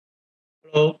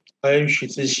Hello, I am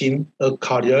Chih-Hsin Hsu, a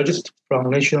cardiologist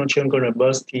from National Cheng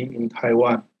University in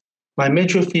Taiwan. My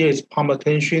major field is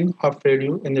hypertension, heart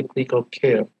failure, and clinical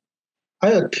care. I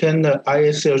attend the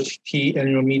ISHLT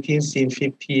annual meeting since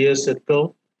 50 years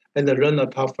ago and learned a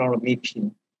lot from the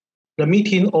meeting. The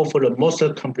meeting offers the most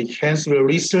comprehensive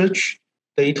research,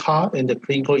 data, and the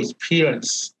clinical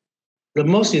experience. The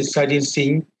most exciting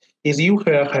thing is you will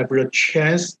have the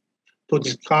chance to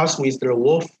discuss with the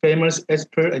world-famous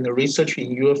expert and research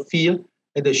in your field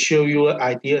and share your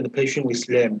idea and passion with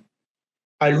them.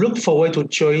 I look forward to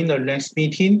joining the next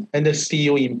meeting and see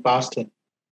you in Boston.